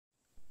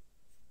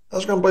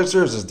How's it going,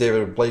 Blazers? This is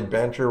David with Blade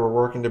Banter. We're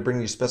working to bring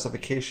you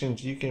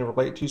specifications you can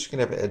relate to so you can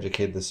have an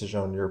educated decision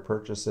on your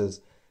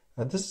purchases.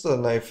 This is a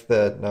knife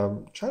that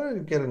I'm trying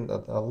to get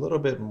a little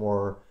bit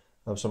more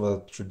of some of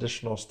the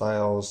traditional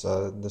styles.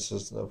 This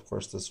is, of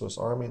course, the Swiss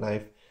Army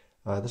knife.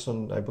 This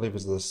one, I believe,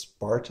 is the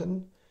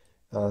Spartan.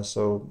 This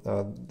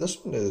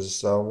one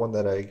is one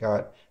that I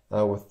got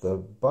with the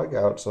bug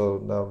out. So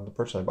the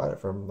person I bought it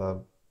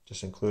from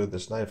just included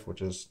this knife,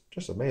 which is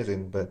just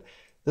amazing. But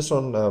this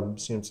one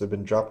seems to have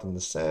been dropped in the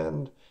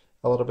sand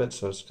a little bit,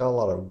 so it's got a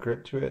lot of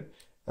grit to it.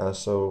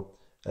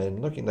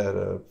 And looking at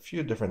a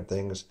few different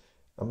things,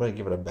 I'm going to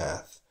give it a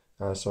bath.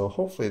 So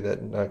hopefully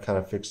that kind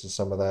of fixes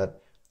some of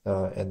that,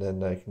 and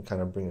then I can kind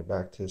of bring it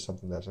back to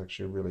something that's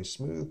actually really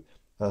smooth.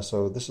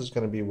 So this is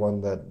going to be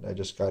one that I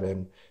just got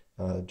in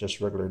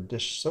just regular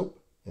dish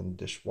soap and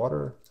dish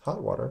water,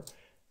 hot water,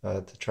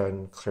 to try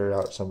and clear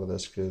out some of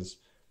this because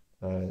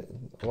a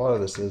lot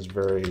of this is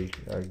very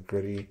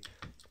gritty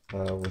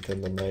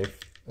within the knife.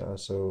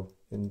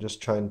 In just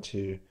trying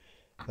to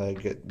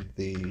get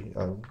the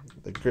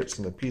grits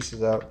and the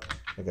pieces out,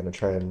 I'm going to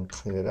try and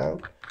clean it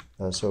out.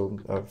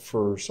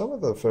 For some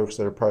of the folks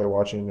that are probably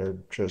watching, they're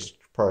just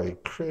probably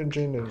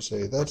cringing and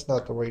say, that's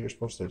not the way you're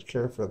supposed to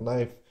care for the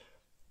knife.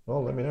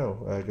 Well, let me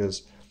know,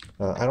 because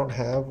I don't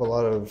have a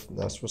lot of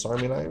Swiss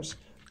Army knives.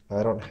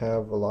 I don't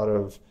have a lot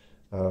of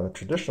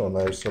traditional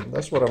knives, so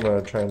that's what I'm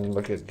going to try and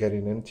look at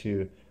getting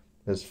into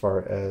as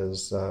far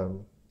as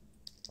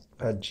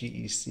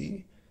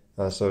GEC.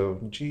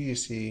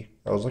 GEC,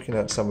 I was looking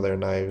at some of their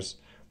knives,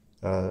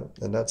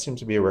 and that seems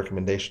to be a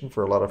recommendation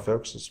for a lot of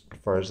folks as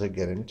far as they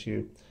get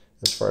into,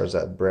 as far as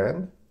that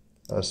brand.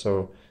 I was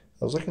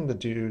looking to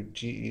do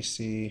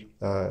GEC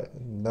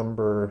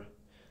number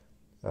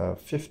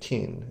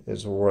 15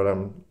 is what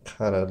I'm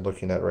kind of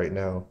looking at right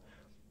now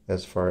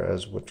as far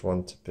as which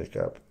one to pick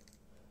up.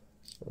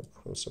 So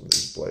close some of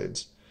these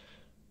blades.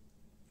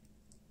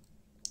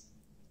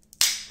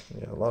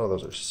 Yeah, a lot of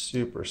those are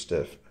super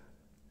stiff.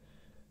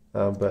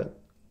 But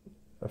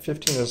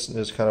 15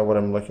 is kind of what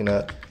I'm looking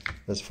at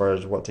as far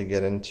as what to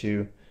get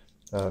into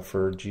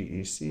for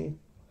GEC,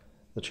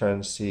 to try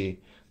and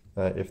see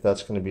if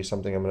that's going to be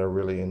something I'm going to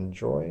really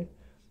enjoy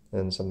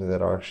and something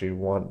that I actually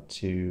want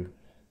to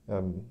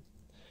kind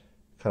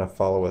of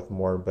follow with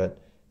more.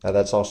 But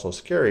that's also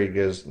scary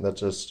because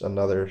that's just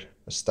another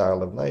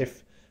style of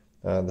knife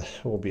that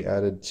will be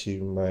added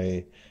to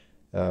my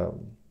I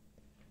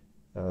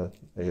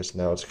guess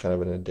now it's kind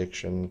of an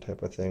addiction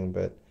type of thing.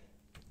 But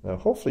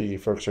hopefully you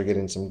folks are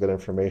getting some good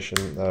information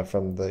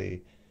from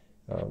the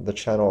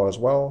channel as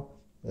well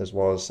as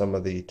some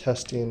of the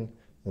testing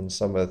and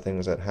some of the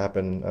things that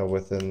happen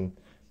within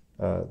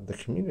the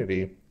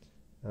community.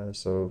 It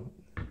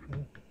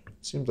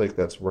seems like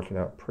that's working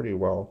out pretty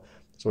well.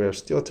 So we have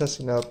steel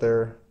testing out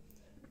there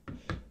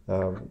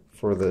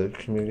for the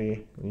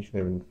community. And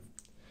you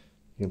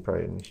can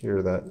probably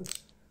hear that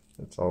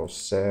it's all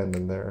sand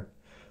in there.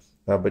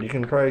 But you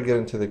can probably get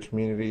into the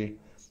community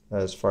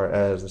as far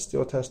as the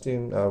steel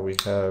testing. We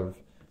have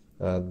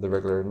the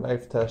regular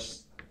knife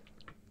test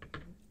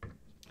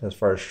as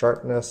far as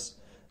sharpness,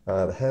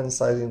 the hand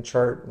sizing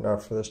chart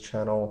for this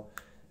channel.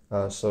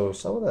 So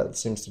some of that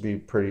seems to be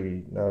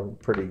pretty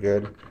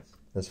good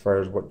as far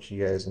as what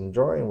you guys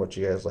enjoy and what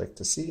you guys like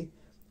to see.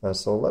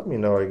 So let me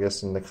know, I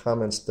guess, in the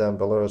comments down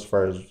below as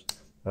far as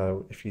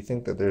if you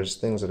think that there's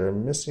things that are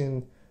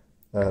missing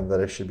that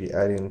I should be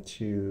adding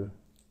to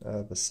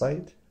the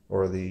site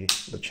or the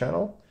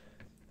channel.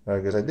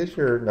 Because I did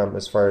hear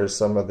as far as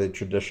some of the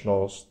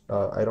traditionals,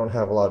 I don't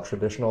have a lot of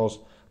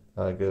traditionals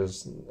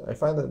because I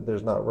find that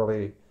there's not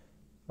really,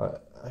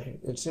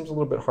 it seems a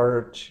little bit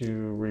harder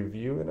to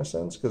review in a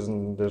sense because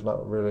there's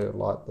not really a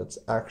lot that's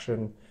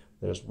action.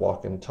 There's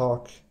walk and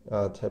talk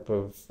type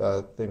of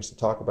things to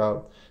talk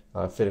about,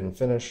 fit and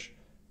finish.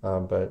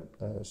 But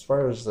as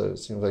far as it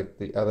seems like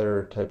the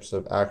other types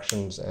of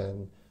actions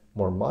and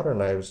more modern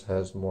knives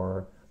has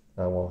more,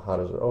 well, how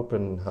does it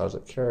open? How does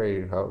it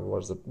carry?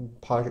 What is the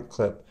pocket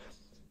clip?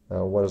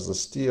 What is the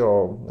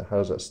steel? How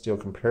does that steel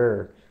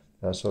compare?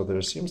 So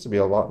there seems to be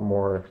a lot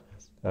more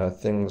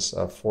things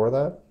for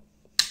that.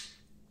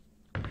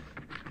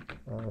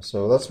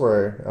 So that's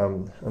where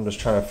I'm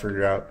just trying to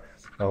figure out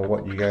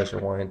what you guys are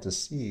wanting to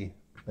see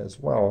as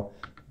well.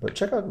 But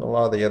check out a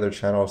lot of the other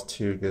channels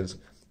too, because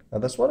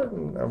that's what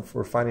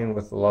we're finding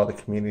with a lot of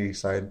the community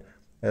side,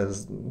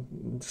 as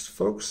just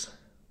folks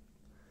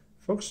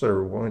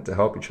are willing to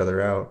help each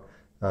other out.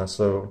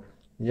 So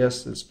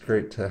yes, it's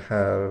great to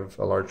have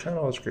a large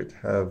channel. It's great to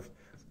have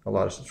a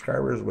lot of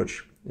subscribers,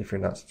 which if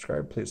you're not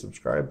subscribed, please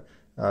subscribe.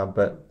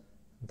 But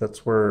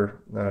that's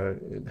where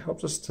it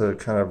helps us to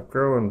kind of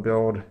grow and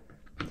build,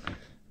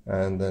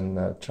 and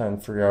then try and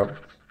figure out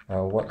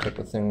what type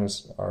of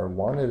things are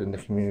wanted in the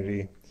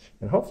community,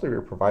 and hopefully we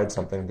provide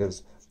something,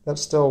 because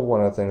that's still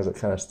one of the things that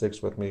kind of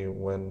sticks with me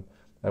when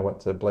I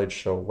went to Blade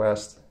Show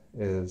West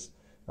is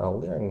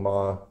Liang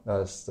Ma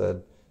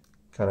said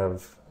kind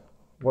of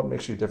what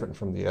makes you different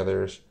from the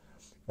others,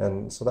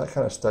 and so that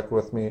kind of stuck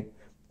with me.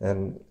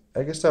 And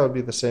I guess that would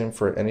be the same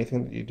for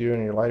anything that you do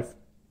in your life.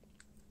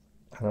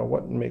 kind of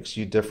what makes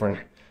you different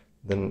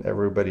than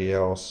everybody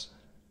else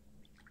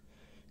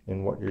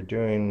in what you're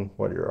doing,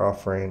 what you're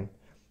offering,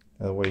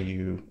 the way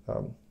you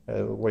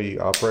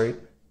operate,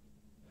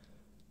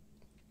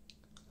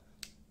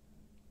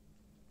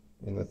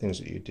 and the things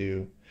that you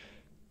do.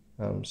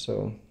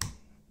 So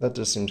that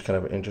just seems kind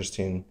of an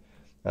interesting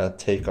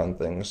take on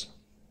things,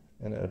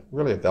 and a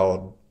really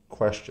valid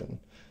question.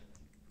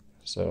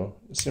 So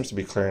it seems to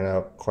be clearing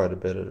out quite a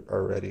bit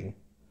already,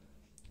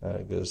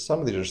 because some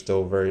of these are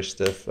still very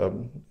stiff. I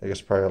guess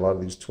probably a lot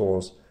of these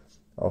tools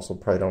also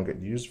probably don't get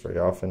used very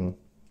often,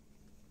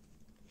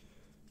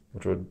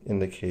 which would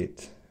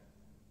indicate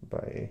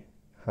by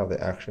how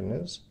the action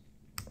is.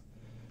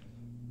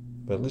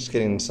 But at least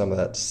getting some of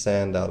that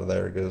sand out of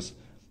there, because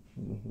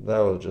that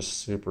was just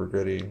super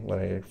gritty when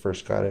I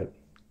first got it.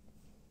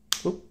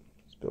 Oop,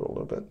 spilled a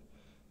little bit.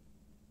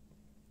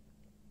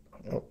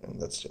 Oh,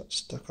 and that's got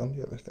stuck on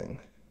the other thing.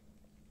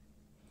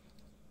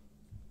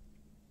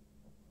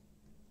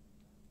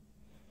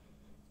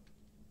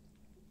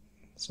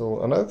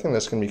 So another thing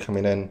that's going to be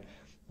coming in,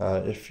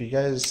 if you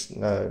guys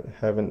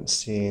haven't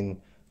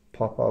seen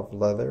Pop-Off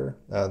Leather,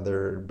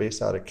 they're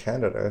based out of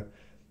Canada.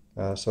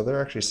 So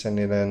they're actually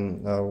sending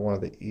in one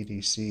of the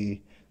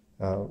EDC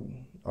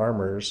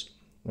armors,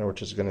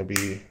 which is going to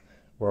be,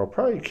 well, I'll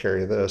probably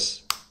carry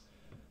this,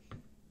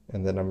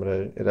 and then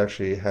it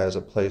actually has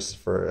a place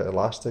for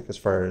elastic as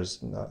far as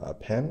a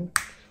pen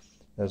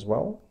as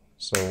well.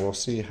 So we'll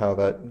see how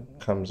that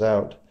comes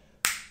out.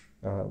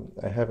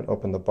 I haven't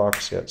opened the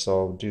box yet, so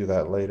I'll do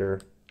that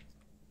later,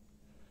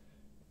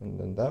 and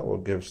then that will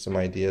give some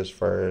ideas as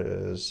far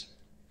as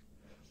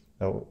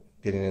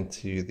getting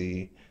into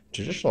the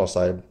traditional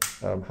side,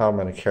 how I'm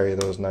going to carry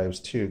those knives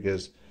too,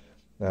 because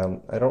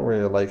I don't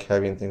really like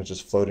having things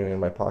just floating in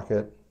my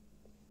pocket.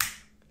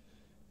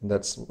 And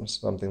that's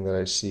something that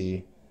I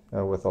see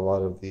with a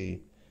lot of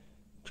the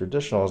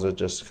traditionals. It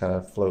just kind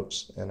of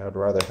floats, and I'd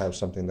rather have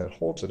something that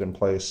holds it in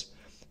place.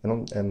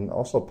 And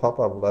also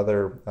Pop-Off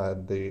Leather,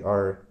 they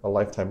are a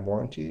lifetime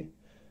warranty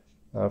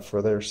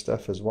for their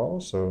stuff as well.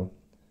 So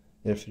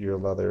if your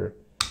leather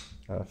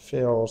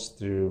fails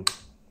through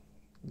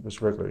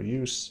just regular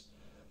use,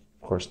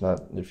 of course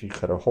not if you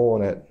cut a hole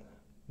in it,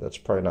 that's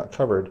probably not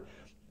covered,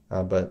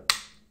 but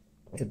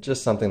it's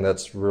just something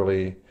that's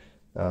really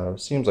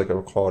seems like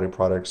a quality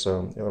product.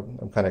 So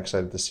I'm kind of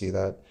excited to see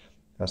that.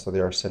 So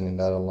they are sending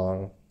that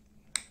along.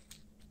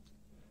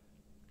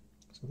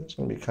 So this is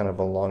going to be kind of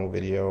a long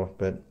video,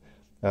 but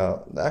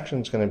the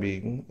action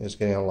is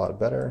getting a lot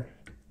better.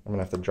 I'm going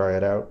to have to dry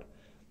it out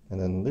and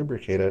then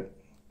lubricate it,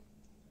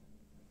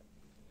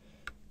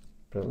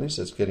 but at least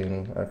it's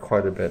getting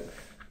quite a bit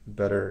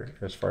better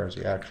as far as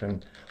the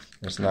action.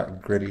 It's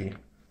not gritty.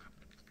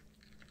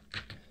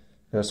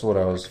 That's what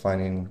I was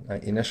finding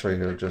initially.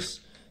 It would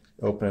just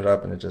open it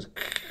up and it just,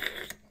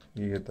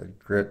 you get the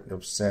grit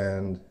of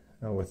sand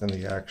within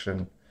the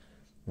action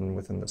and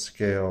within the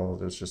scale.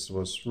 It just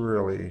was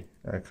really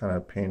kind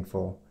of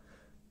painful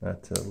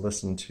to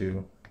listen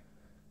to.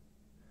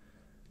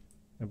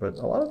 But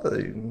a lot of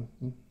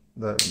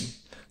the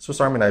Swiss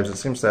Army knives, it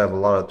seems to have a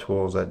lot of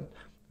tools that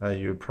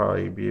you'd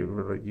probably be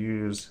able to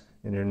use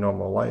in your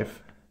normal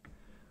life.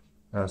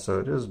 So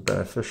it is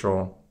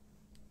beneficial.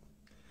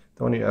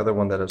 The only other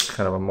one that is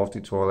kind of a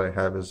multi-tool I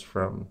have is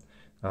from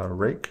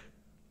Rake.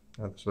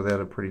 So they had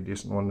a pretty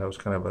decent one that was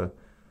kind of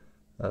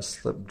a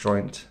slip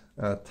joint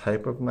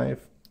type of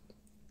knife.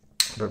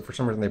 But for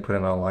some reason they put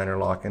in a liner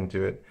lock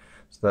into it.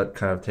 So that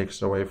kind of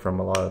takes it away from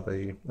a lot of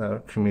the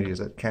communities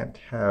that can't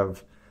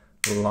have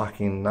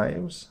locking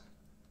knives.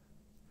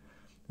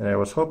 And I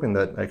was hoping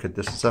that I could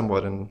disassemble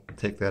it and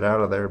take that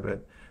out of there,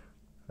 but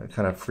a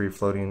kind of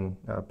free-floating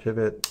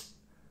pivot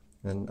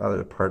and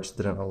other parts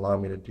didn't allow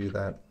me to do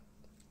that.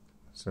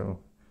 So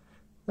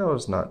that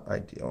was not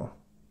ideal.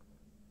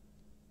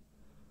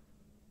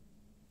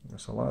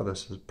 So a lot of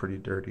this is pretty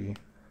dirty.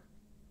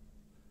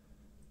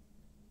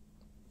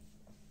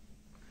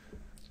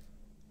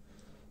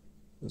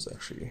 This is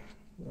actually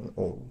an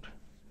old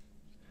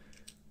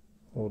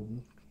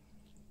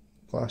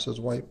glasses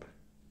wipe.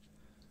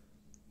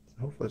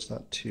 Hopefully it's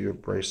not too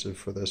abrasive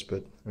for this,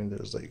 but I mean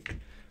there's like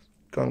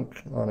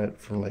gunk on it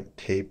from like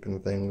tape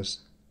and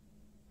things.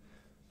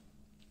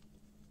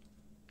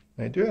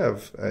 I do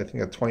have, I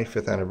think, a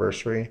 25th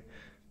anniversary,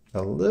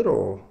 a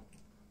little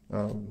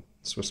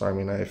Swiss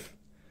Army knife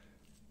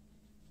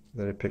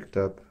that I picked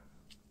up.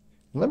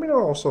 And let me know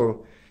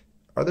also,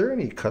 are there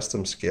any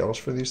custom scales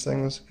for these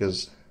things?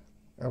 Because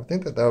I would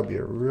think that that would be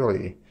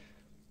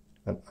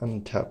an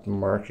untapped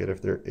market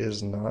if there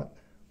is not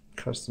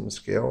custom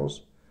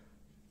scales.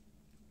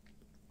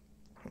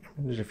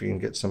 Imagine if you can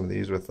get some of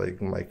these with like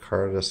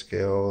micarta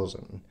scales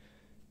and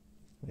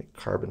like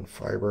carbon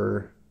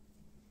fiber.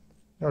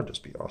 That would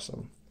just be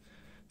awesome.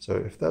 So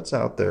if that's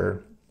out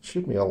there,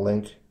 shoot me a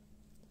link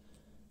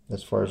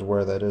as far as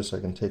where that is so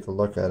I can take a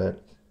look at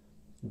it,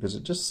 because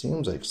it just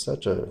seems like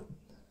such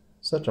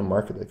a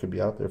market that could be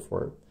out there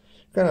for it.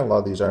 Granted, a lot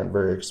of these aren't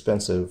very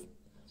expensive,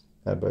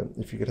 but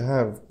if you could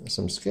have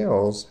some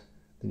scales,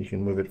 then you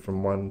can move it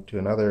from one to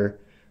another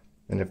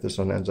And if this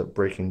one ends up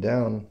breaking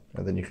down,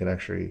 then you can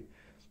actually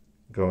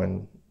go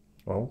and,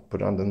 well,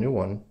 put on the new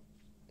one.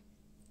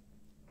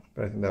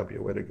 But I think that would be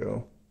a way to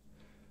go.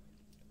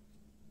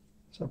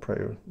 So I'll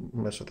probably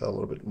mess with that a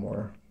little bit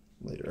more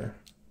later.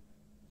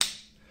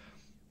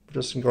 But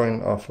just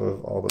going off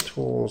of all the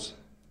tools.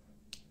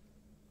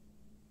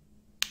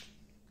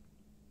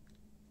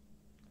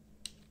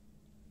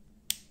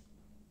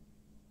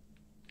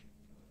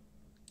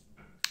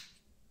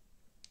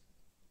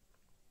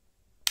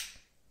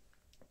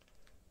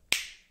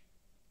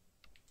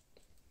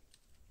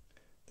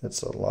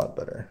 That's a lot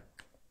better.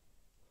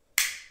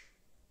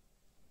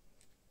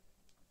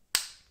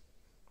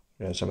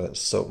 You know, some of that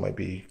soap might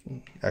be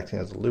acting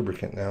as a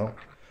lubricant now.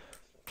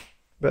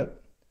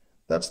 But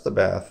that's the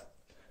bath.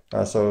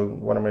 So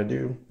what I'm going to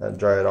do,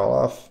 dry it all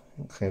off,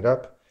 clean it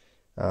up.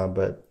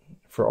 But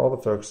for all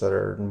the folks that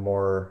are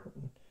more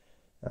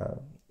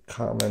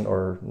common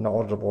or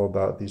knowledgeable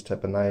about these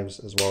type of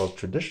knives, as well as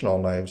traditional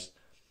knives,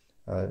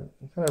 kind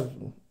of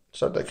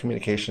start that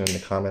communication in the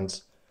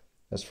comments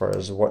as far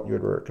as what you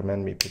would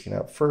recommend me picking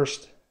up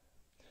first.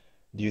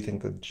 Do you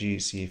think the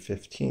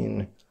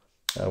GC15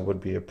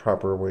 would be a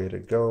proper way to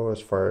go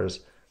as far as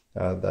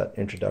that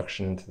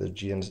introduction into the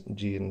GEC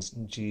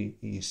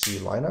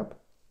lineup?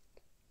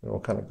 And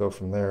we'll kind of go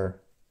from there.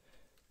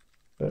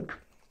 But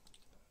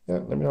yeah,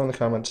 let me know in the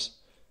comments.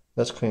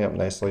 That's cleaning up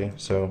nicely,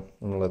 so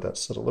I'm going to let that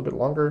sit a little bit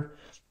longer,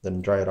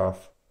 then dry it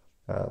off.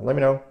 Let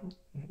me know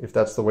if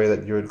that's the way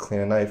that you would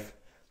clean a knife.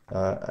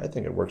 I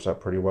think it works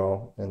out pretty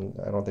well, and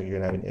I don't think you're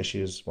going to have any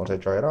issues once I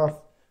dry it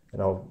off, and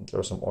I'll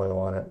throw some oil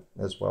on it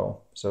as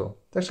well. So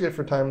thanks again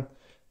for your time.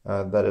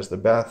 That is the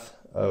bath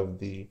of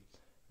the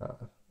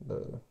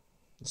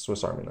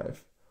Swiss Army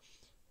knife,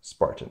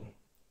 Spartan.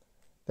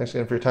 Thanks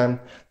again for your time.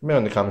 Let me know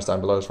in the comments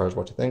down below as far as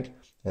what you think,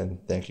 and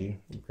thank you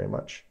very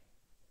much.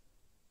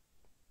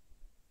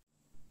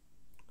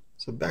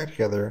 So back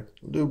together,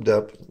 lubed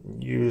up,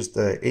 used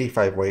the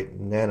 85 weight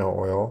nano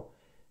oil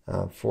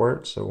for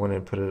it. So when I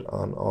put it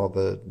on all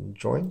the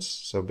joints,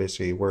 so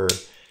basically where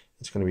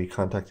it's going to be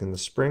contacting the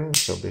spring,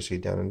 so basically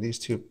down in these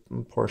two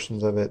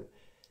portions of it,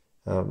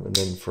 and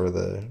then for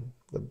the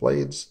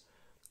blades,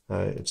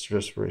 it's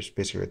just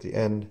basically at the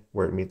end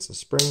where it meets the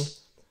spring.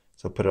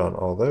 So put it on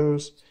all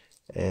those,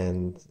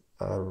 and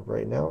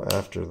right now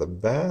after the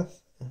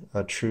bath,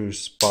 a true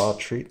spa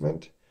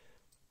treatment.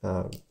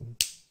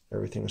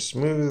 Everything's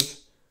smooth.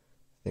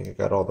 I think I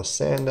got all the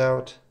sand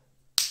out.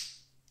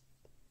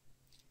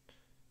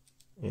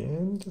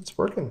 And it's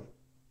working.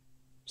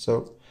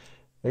 So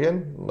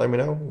again, let me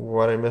know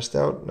what I missed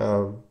out.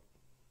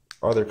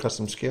 Are there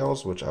custom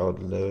scales, which I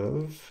would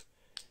love?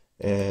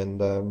 And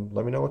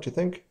let me know what you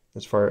think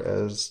as far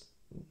as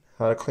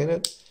how to clean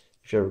it.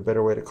 If you have a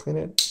better way to clean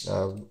it.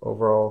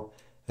 Overall,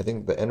 I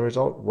think the end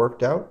result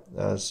worked out.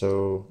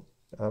 So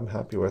I'm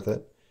happy with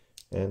it.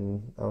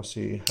 And I'll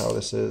see how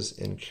this is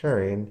in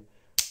carrying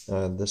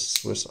this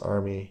Swiss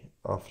Army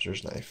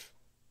officer's knife.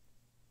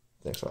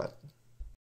 Thanks a lot.